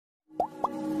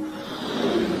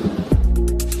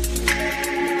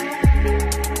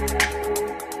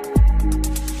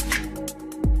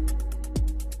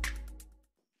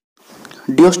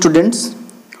Dear students,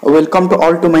 welcome to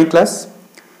all to my class.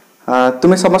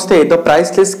 तुम्हें समस्ते the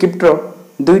priceless gift row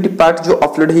दुईटी part जो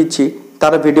upload होईछि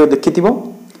तार video देखिथिबो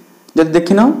जदि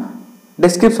देखिनो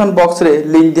डिस्क्रिप्शन बॉक्स रे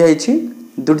लिंक दिया होईछि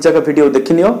दुईटी जगह वीडियो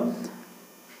देखिनियो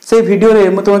से वीडियो रे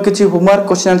म तुम किछि होमवर्क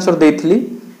क्वेश्चन आंसर देइथिली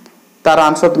तार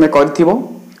आंसर तुमे करथिबो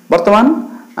वर्तमान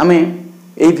आमे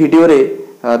एई वीडियो रे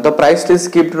द प्राइसलेस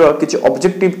गिफ्ट रो किछि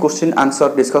ऑब्जेक्टिव क्वेश्चन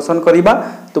आंसर डिस्कशन करिबा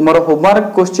तुमरो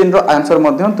होमवर्क क्वेश्चन रो आंसर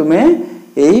मध्य तुमे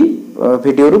एई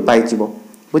वीडियो रु पाइ जिवो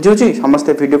बुझियोछि समस्त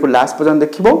वीडियो को लास्ट पर्यंत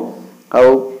देखिबो आ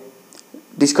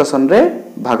डिस्कशन रे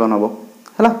भाग नबो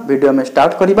हला वीडियो में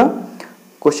स्टार्ट करिबा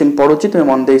क्वेश्चन पढुछि तुमे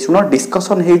मन दे सुनो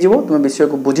डिस्कशन हे जिवो तुमे विषय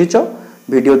को बुझिचो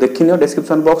वीडियो देखिनियो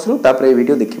डिस्क्रिप्शन बॉक्स रु तापर ए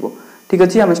वीडियो देखिबो ठीक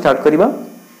अछि हम स्टार्ट करिबा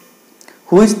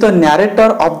who is the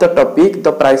narrator of the topic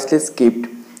the priceless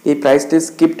gift A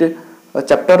priceless gift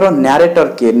chapter row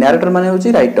narrator माने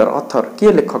होची राइटर ऑथर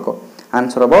के लेखक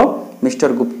आंसर हो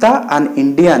mister Gupta an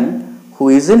Indian who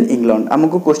is in England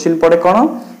हमको क्वेश्चन पड़े कोन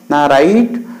ना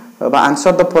right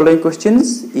answer the following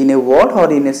questions in a word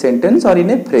और इन a sentence और इन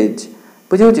ए फ्रेज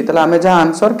बुझियोची तला हमें जहां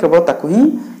आंसर केवल ताकू ही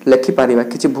लिखि परिबा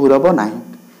किछि भूल हबो नाही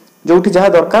जोठी जहां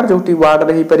दरकार जोठी वर्ड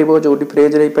रही परिबो जोठी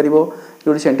फ्रेज रही परिबो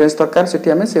जोठी सेंटेंस दरकार सेठी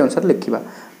हमें से अनुसार लिखिबा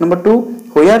number 2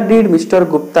 where did mister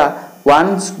Gupta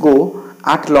once go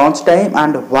at lunch time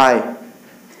and why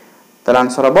तर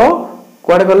आंसर हबो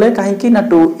कोड गले काहे कि ना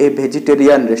to A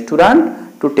vegetarian restaurant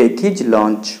to take his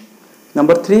lunch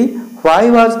number 3 why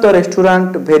was the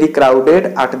restaurant very crowded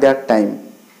at that time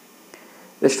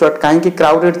restaurant काहे कि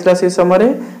crowded थिला से समय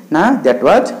ना दैट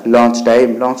वाज लंच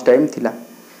टाइम थिला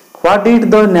what did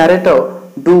the narrator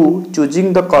do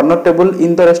choosing the corner table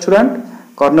in the restaurant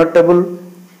corner table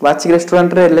वाचिक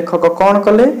restaurant रे लेखक कोन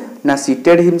कले ना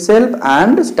seated himself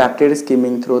and started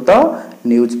skimming through the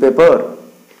newspaper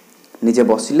निजे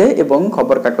बसिले एवं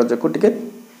खबर कागज को टिके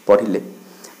पढिले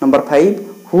number 5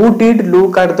 who did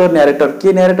look at the narrator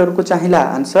के नरेटर को चाहिला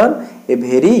answer a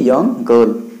very young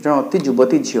girl जो अति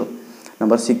युवती झियो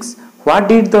number 6 what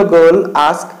did the girl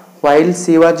ask while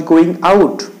she was going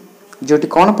out जोटी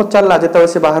कोन पचारला जेता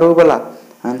से बाहर हो गला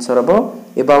आंसर हबो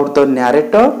about the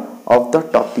narrator of the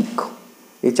topic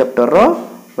A chapter row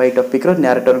by topic row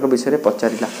narrator को विषय रे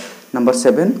पचारिला number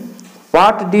 7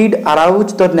 what did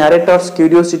arouse the narrator's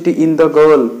curiosity in the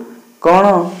girl कोन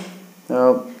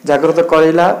जागृत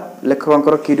करेला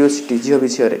लेखकंकर क्यूरियोसिटी जियो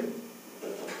विषय रे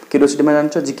क्यूरियोसिटी माने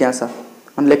जानछो जिज्ञासा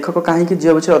अन लेखक काहे कि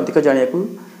जियो विषय अधिक जानिया को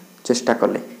चेष्टा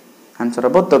करले आंसर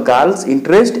हबो the girls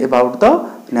interest about the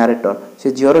narrator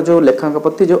से जियो रो जो लेखक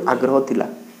प्रति जो आग्रह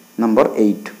थिला number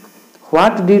 8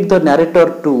 what did the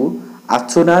narrator do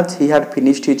as soon as he had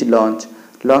finished his lunch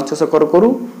से करू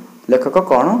लेखक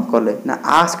कोन कले ना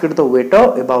asked the waiter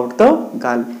about the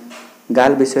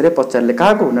girl विषय रे पचारले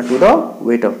का को ना to the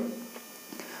waiter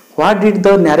what did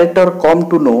the narrator come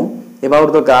to know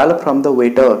about the girl from the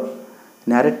waiter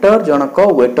narrator Janak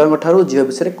waiter Tharu जियो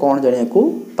विषय रे कोन जानिया को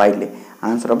पाइले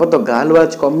आंसर अब the girl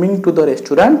was coming to the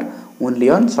restaurant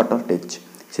only on Saturdays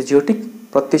से जियोटी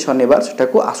प्रति शनिवार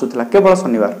सेटा को आसुतला केवल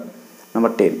शनिवार Number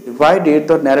 10. Why did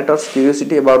the narrator's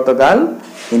curiosity about the girl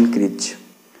increase?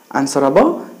 Answer habo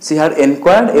she had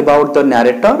inquired about the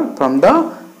narrator from the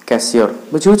cashier.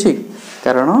 बुझिउछि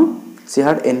कारण she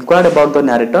had inquired about the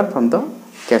narrator from the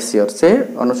cashier से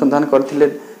अनुसंधान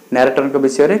करथिले narrator के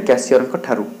विषय रे cashier को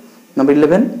ठारू. Number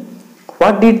 11.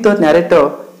 What did the narrator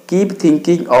keep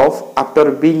thinking of after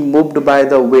being moved by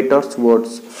the waiter's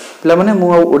words? पिला माने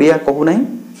मु ओडिया कहू नै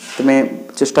तमे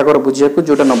चेष्टा कर बुझिया को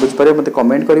जोटा न बुझ पारे मते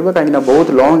कमेंट करबा काहे ना बहुत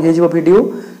लॉन्ग हे जिवो वीडियो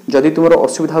जदी तुमरो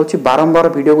असुविधा होछि बारंबार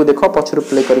वीडियो को देखो पछर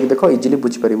प्ले करके देखो इजीली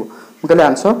बुझ परिबो मु कहले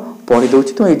आंसर पढि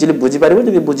दोछि तो इजीली बुझि परिबो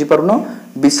जदी बुझि पारुनो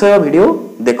विषय वीडियो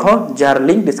देखो जार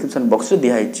लिंक डिस्क्रिप्शन बॉक्स रे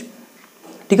दिया हिछ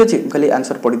ठीक अछि खाली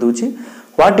आंसर पढि दोछि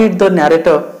what did the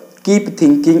narrator keep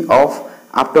thinking of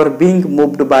after being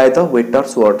moved by the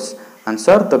waiters words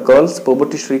answer the girls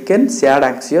poverty stricken sad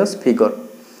anxious figure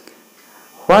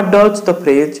what does the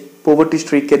phrase poverty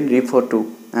stricken refer to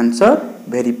answer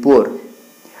very poor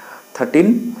 13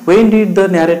 when did the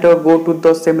narrator go to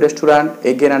the same restaurant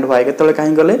again and why केतले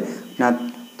काहे गले ना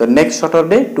the next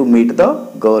Saturday to meet the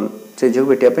girl से जो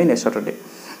बेटिया पे next Saturday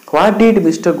what did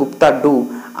Mr Gupta do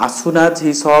as soon as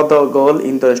he saw the girl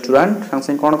in the restaurant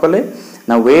संग कोन कले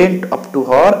ना went up to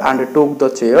her and took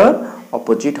the chair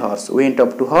opposite hers went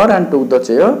up to her and took the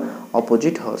chair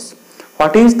opposite hers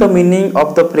what is the meaning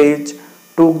of the phrase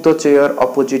took the chair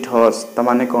opposite hers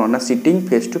तमाने कोन ना sitting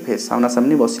face to face सामना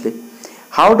सामनी बसले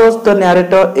how does the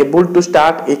narrator able to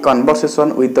start a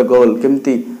conversation with the girl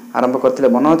केमती आरंभ करथिले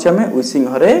मन अछि हमें wishing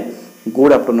हरे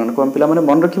good afternoon कोन पिला माने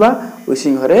मन रखिबा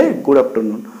wishing Hare good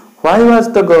afternoon Why was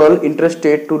the girl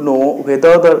interested to know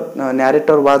whether the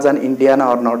narrator was an Indian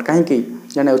or not? कहीं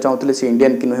जाने चाहूँते से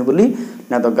इंडियन कि नुहे बोली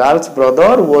ना the girl's brother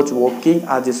was working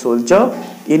as a soldier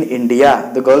in India.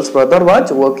 The girl's brother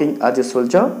was working as a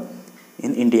soldier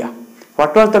in India.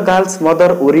 What was the girl's mother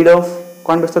worried of?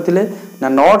 कौन व्यस्त थिले ना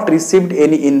not received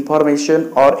any information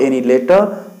or any letter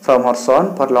from her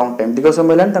son for long time. दिगो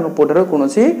समय लान तांको Potter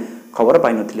कोनोसी खबर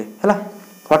पाई नथिले हला.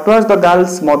 What was the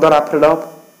girl's mother afraid of?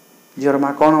 झीर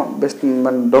माँ कौन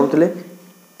डरुले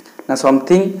ना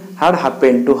समथिंग हाड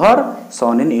happened to her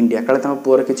sun in India काले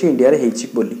पुअर किसी इंडिया रे हेछि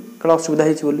बोली काले असुविधा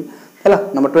हेछि बोली हैला.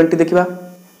 नंबर 20 देखिबा.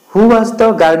 Who was the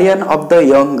guardian of the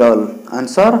young girl?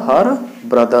 Answer her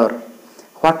brother.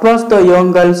 What was the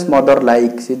young girls mother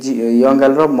like? से यंग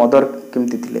गर्ल रो मदर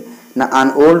केमति थिले ना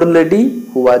an old lady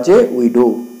who was a window.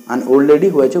 An old lady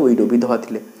who was a window विधवा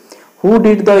थिले. Who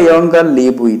did the young girl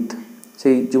live with?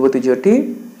 से युवती झीटी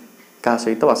का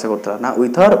सहित वास करता ना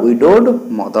with her widowed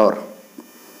mother.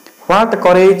 What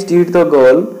courage did the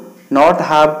girl not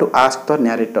have to ask the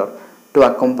narrator to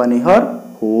अकम्पानी her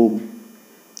home?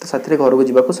 तो साथी घर को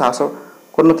जीवा को साहस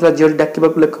करनथला झील डाकिबा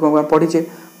को लेखक पढ़ीचे.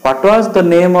 What was the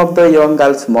name of the young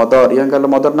girls mother? Young girl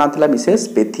mother ना थिला मिसेस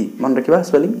पेथी. मन रखिबा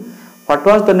spelling. What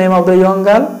was the name of the young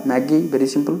girl? Maggi. Very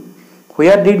simple.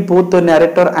 Where did both the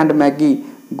narrator and Maggi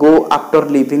go after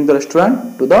leaving the restaurant?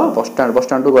 To the bus stand. Bus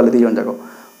stand को गले दी जन जाको.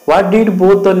 What did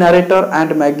both the narrator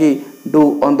and Maggie do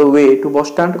on the way to bus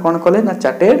stand? कौन कले ना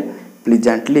chatted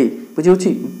pleasantly.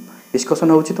 बुझिउछि discussion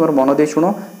होउछि तुमर मन दे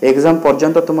सुनो एग्जाम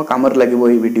पर्यंत तुम कामर लागबो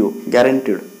ए video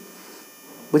guaranteed.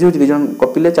 बुझिउछि दिजन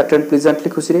Kapile chatted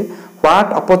pleasantly खुशी रे.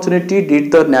 What opportunity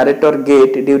did the narrator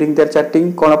get during their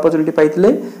chatting? कौन opportunity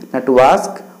पाइथिले ना to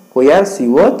ask where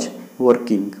she was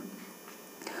working.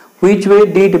 Which way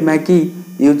did Maggie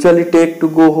usually take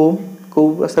to go home?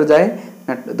 को रास्ता जाए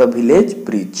the village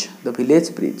bridge. The village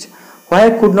bridge. Why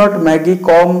could not Maggie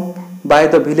come by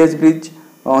the village bridge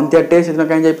on that day? से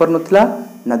कहीं जाई पर नथिला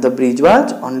ना the bridge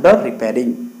was under repairing.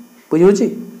 बुझिउछि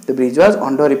the bridge was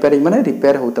under repairing माने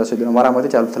repair होता से दिन मरामती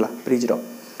चलथला bridge row.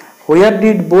 Where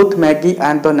did both Maggie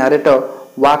and the narrator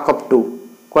walk up to?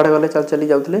 कोडे गले चल चली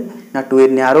जाउथले ना to a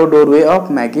narrow doorway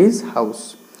of Maggie's house.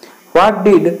 What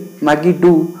did Maggie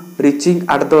do reaching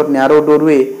at the narrow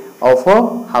doorway of her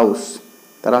house?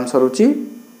 तार answer होची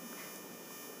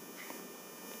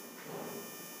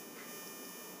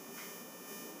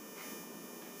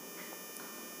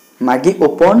Maggie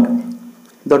opened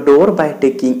the door by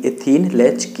taking a thin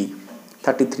latch key.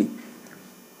 33.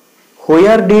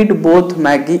 Where did both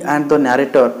Maggie and the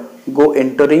narrator go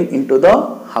entering into the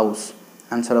house?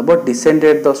 Answer about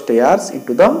descended the stairs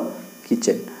into the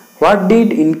kitchen. What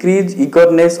did increase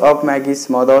eagerness of Maggie's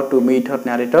mother to meet her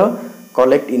narrator?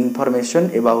 Collect information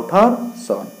about her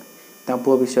son.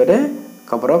 Tapo विषय रे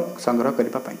खबर संग्रह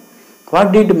करिपा पाई.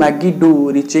 What did Maggie do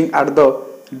reaching at the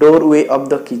doorway of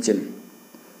the kitchen?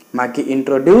 Maggie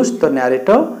introduced the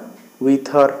narrator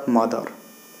with her mother.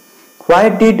 Why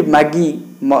did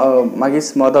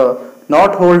Maggie's mother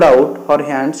not hold out her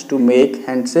hands to make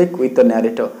handshake with the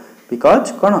narrator?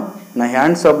 Because कोन ना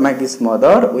hands of Maggie's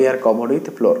mother were covered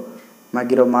with flour.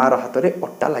 Maggie रो मार हाथ रे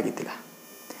अट्टा लागितिला.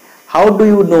 How do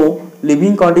you know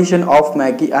living condition of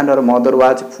Maggie and her mother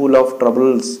was full of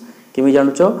troubles? केमि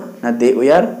जानुचो ना they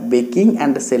were baking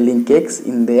and selling cakes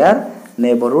in their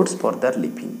neighborhoods for their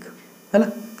living. हला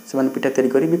सेमान पिठा तयारी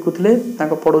करी बिकुथले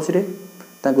ताको पड़ोसी रे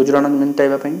ता गुजराण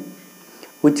मेंटाइबा पई.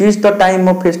 Which is the time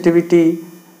of festivity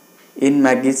in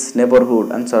Maggie's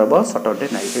neighborhood? Answer about Saturday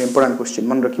night. Important question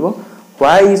मन रखिबो.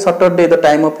 Why is Saturday the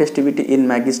time of festivity in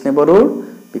Maggie's neighborhood?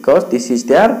 Because this is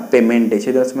their payment day.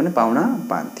 से दस माने पाउना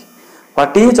पांती.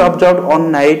 What is observed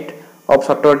on night of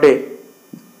Saturday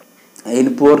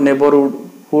in poor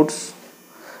neighborhoods?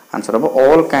 Answer about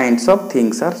all kinds of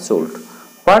things are sold.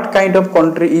 What kind of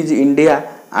country is India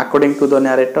according to the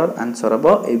narrator? Answer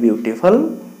about a beautiful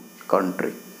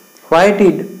country. Why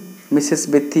did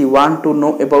Mrs. Betty want to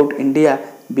know about India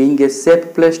being a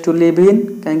safe place to live in?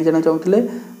 कहीं जाना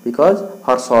चाहूँते because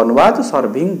her son was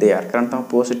serving there. कारण तम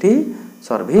पोस्टी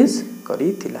service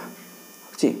करी थिला.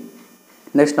 जी.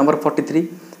 Next number 43.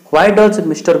 Why does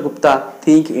Mr. Gupta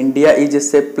think India is a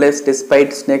safe place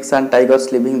despite snakes and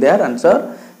tigers living there? Answer.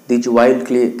 These wild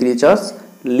creatures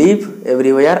live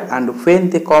everywhere and when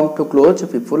they come too close,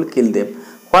 people kill them.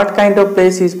 What kind of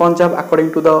place is Punjab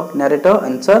according to the narrator?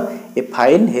 Answer. A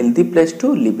fine, healthy place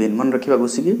to live in. मन रखिबा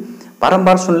घुसिकी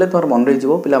बारंबार सुनले तोर मन रही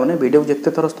जीवो पिला माने video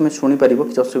जत्ते थरस तुमे सुनी परिबो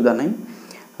कि असुविधा नहीं.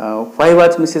 Why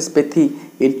was Mrs. Pethy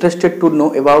interested to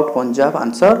know about Punjab?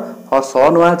 Answer. Her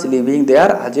son was living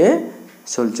there as a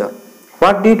soldier.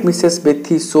 What did Mrs.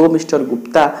 Pethy show Mr.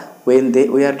 Gupta when they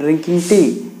were drinking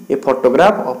tea? A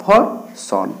photograph of her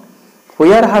son.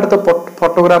 Where had the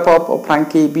photograph of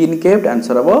Frankie been kept?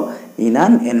 Answer of in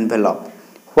an envelope.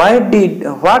 What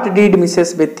did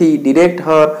Mrs. Betty direct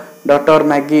her daughter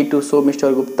Maggie to show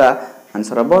Mr. Gupta?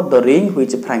 Answer about the ring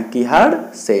which Frankie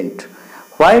had sent.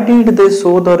 Why did they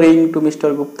show the ring to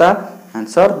Mr. Gupta?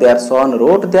 Answer, their son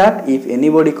wrote that if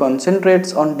anybody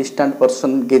concentrates on distant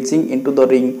person gazing into the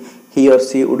ring, he or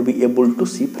she would be able to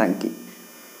see Frankie.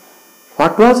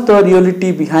 What was the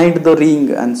reality behind the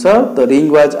ring? Answer, the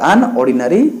ring was an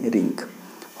ordinary ring.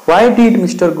 Why did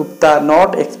Mr. Gupta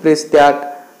not express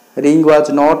that ring was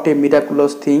not a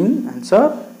miraculous thing? Answer,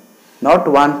 not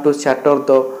want to shatter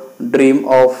the dream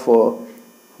of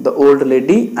the old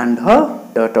lady and her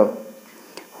daughter.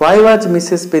 Why was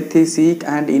Mrs. Betty sick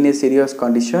and in a serious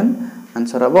condition?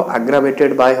 Answer,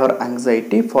 aggravated by her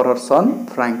anxiety for her son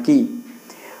Frankie.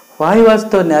 Why was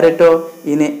the narrator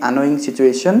in an annoying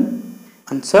situation?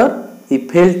 Answer, he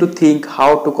failed to think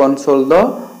how to console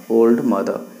the old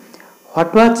mother.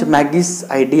 What was Maggie's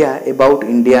idea about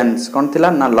Indians? कौन थिला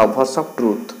ना lovers of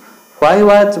truth. Why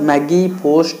was Maggie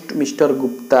forced Mr.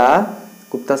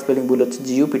 Gupta spelling भूल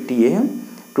अछि GUPTA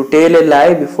to tell a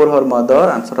lie before her mother?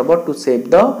 Answer about to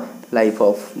save the life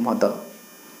of mother.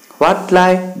 What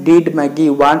lie did Maggie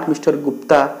want Mr.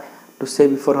 Gupta to say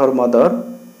before her mother?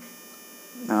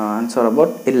 Answer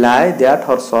about a lie that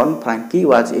her son Frankie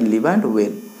was ill and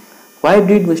well. Why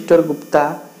did Mr.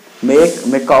 Gupta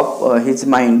make up his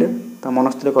mind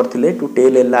to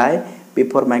tell a lie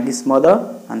before Maggie's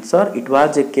mother? Answer, it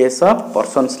was a case of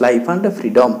person's life and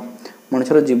freedom.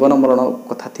 मनुष्यर जीवन मरण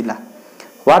कथा थिला.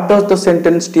 What does the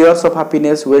sentence tears of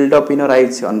happiness welled up in her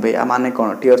eyes convey? माने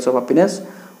कौन? Tears of happiness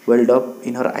welled up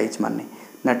in her eyes माने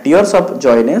ना tears of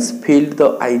joyness filled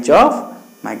the eyes of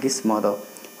Maggie's mother.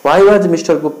 Why was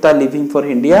Mr. Gupta leaving for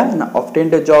India? ना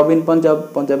obtained a job in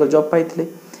Punjab job पाइथिले.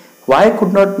 Why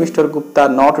could not Mr. Gupta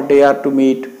not dare to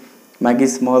meet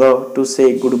Maggie's mother to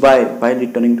say goodbye while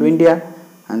returning to India?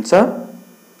 Answer,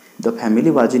 the family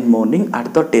was in mourning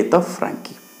at the death of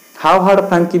Frankie. How had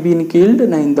Frankie been killed?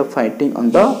 In the fighting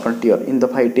on the frontier. On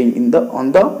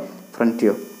the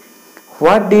frontier.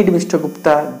 What did Mr.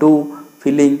 Gupta do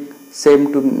feeling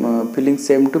shame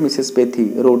to Mrs. Betty?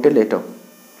 Wrote a letter.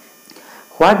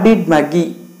 What did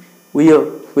Maggie wear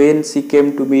when she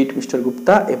came to meet Mr.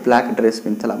 Gupta? A black dress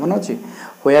पिन्थला मन अछि.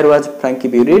 Where was Frankie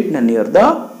buried? Near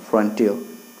the frontier.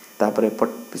 तापरे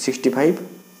 65.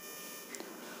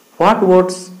 What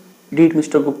words did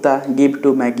Mr. Gupta give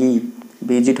to Maggie?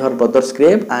 Visit her brother's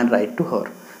grave and write to her.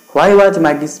 Why was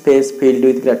Maggie's face filled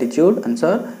with gratitude?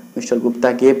 Answer, Mr.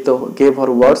 Gupta gave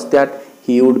her words that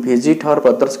he would visit her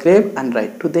brother's grave and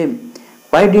write to them.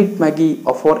 Why did Maggie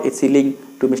offer a shilling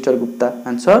to Mr. Gupta?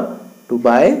 Answer, to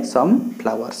buy some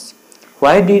flowers.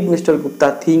 Why did Mr.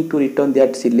 Gupta think to return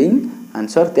that shilling?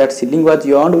 Answer, that shilling was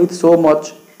earned with so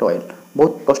much toil.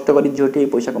 बहुत कष्ट करी झोटी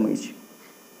पैसा कमाइछि.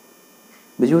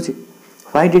 बुझिउछि.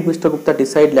 Why did Mr. Gupta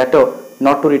decide later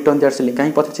not to return that shilling?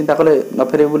 कहीं पछे चिंता कले न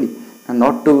फेरे बोली,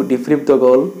 not to deprive the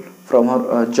girl from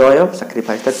her joy of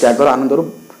sacrifice. ता त्यागर आनंदरु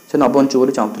से न बंचु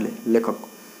बोली चाहुतले लेखक.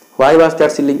 Why was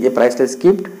that shilling a priceless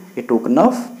gift? A token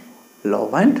of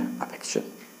love and affection.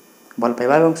 भल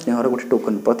पाइबा एवं स्नेहर गोटे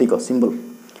टोकन प्रतीक सिंबल.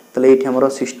 तले एठी हमर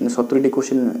 70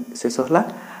 क्वेश्चन शेष होला.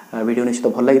 वीडियो निश्चित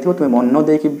भल लागिथिबो. तुमे मन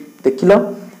देकी देखिलो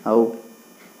आ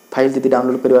फाइल जदि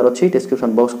डाउनलोड करिवार अछि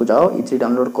डिस्क्रिप्शन बॉक्स को जाओ, इजी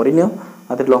डाउनलोड करिनियो.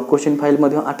 आदर लॉन्ग क्वेश्चन फाइल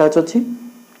मध्ये अटैच अछि.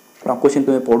 लॉन्ग क्वेश्चन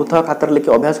तुमे पढुथा, खातर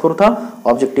लेके अभ्यास करूथा.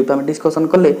 ऑब्जेक्टिव त हम डिस्कशन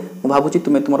करले मु भाबुची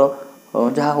तुमे तुमरो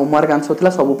जहाँ होमवर्क आंसर थिला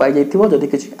सब पाई जाइथिबो. जदि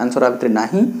किछ आंसर आ भितर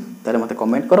नाही ताले मते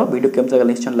कमेंट करो. वीडियो केम जगह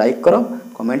निश्चय लाइक करो,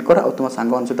 कमेंट करो और तुम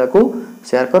सांग अनुसार को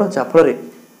शेयर करो जा फल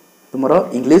तुमरो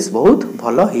इंग्लिश बहुत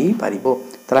भलो ही पारिबो.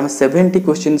 ताले हम 70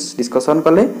 क्वेश्चंस डिस्कशन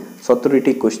करले.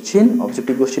 70 क्वेश्चन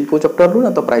ऑब्जेक्टिव क्वेश्चन को चैप्टर रु ना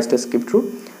तो प्राइसलेस गिफ्ट रु.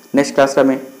 नेक्स्ट क्लास रे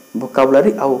में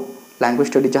वोकाबुलरी आ लैंग्वेज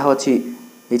स्टडी जहाँ अच्छी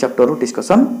ये चैप्टर रु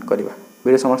डिस्कशन करबा.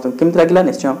 वीडियो समस्त केमति लागला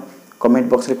निश्चय कमेंट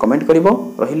बॉक्स रे कमेंट करिवो.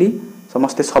 रहिली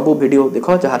समस्ते सब वीडियो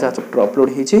देखो जहाँ जहाँ चैप्टर अपलोड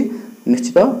होईछि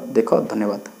निश्चित देखो.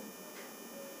 धन्यवाद.